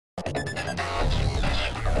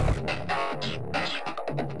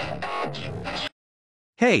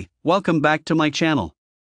Hey, welcome back to my channel.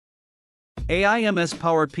 AIMS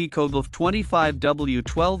Power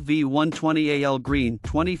PICOGLF25W12V120AL Green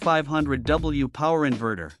 2500W Power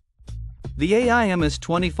Inverter. The AIMS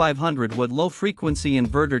 2500W low-frequency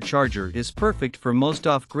inverter charger is perfect for most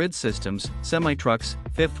off-grid systems, semi-trucks,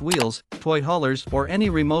 fifth wheels, toy haulers, or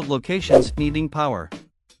any remote locations needing power.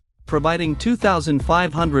 Providing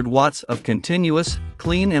 2,500 watts of continuous,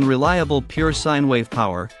 clean and reliable pure sine wave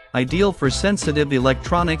power, ideal for sensitive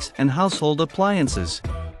electronics and household appliances.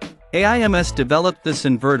 AIMS developed this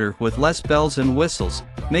inverter with less bells and whistles,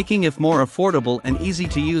 making it more affordable and easy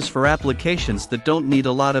to use for applications that don't need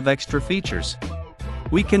a lot of extra features.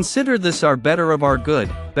 We consider this our better of our good,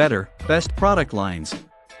 better, best product lines.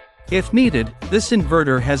 If needed, this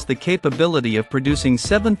inverter has the capability of producing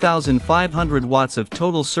 7,500 watts of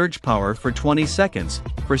total surge power for 20 seconds,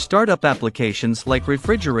 for startup applications like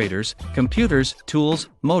refrigerators, computers, tools,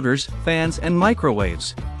 motors, fans and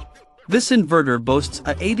microwaves. This inverter boasts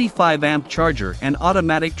a 85-amp charger and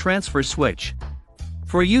automatic transfer switch.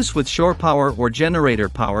 For use with shore power or generator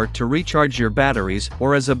power to recharge your batteries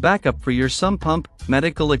or as a backup for your sump pump,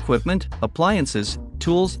 medical equipment, appliances,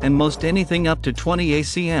 tools and most anything up to 20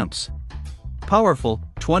 AC amps. Powerful,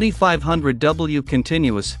 2500W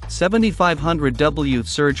continuous, 7500W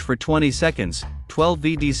surge for 20 seconds, 12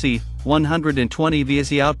 VDC, 120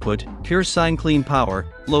 VAC output, pure sine clean power,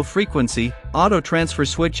 low frequency, auto transfer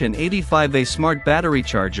switch and 85A smart battery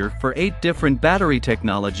charger for 8 different battery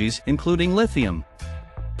technologies including lithium.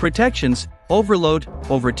 Protections: overload,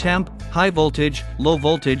 overtemp, high voltage, low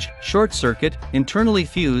voltage, short circuit, internally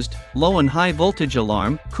fused, low and high voltage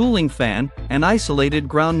alarm, cooling fan, and isolated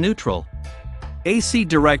ground neutral. AC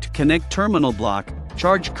direct connect terminal block,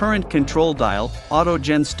 charge current control dial, auto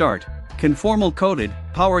gen start, conformal coded,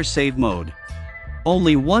 power save mode.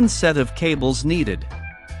 Only one set of cables needed.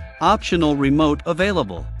 Optional remote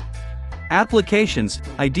available. Applications: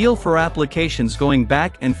 ideal for applications going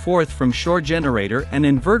back and forth from shore generator and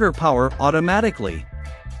inverter power automatically.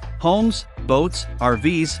 Homes, boats,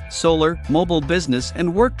 RVs, solar, mobile business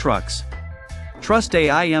and work trucks. Trust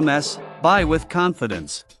AIMS, buy with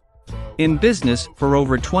confidence. In business for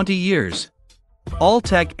over 20 years. All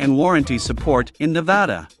tech and warranty support in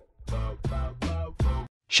Nevada.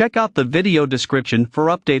 Check out the video description for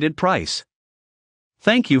updated price.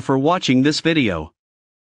 Thank you for watching this video.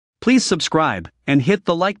 Please subscribe and hit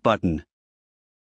the like button.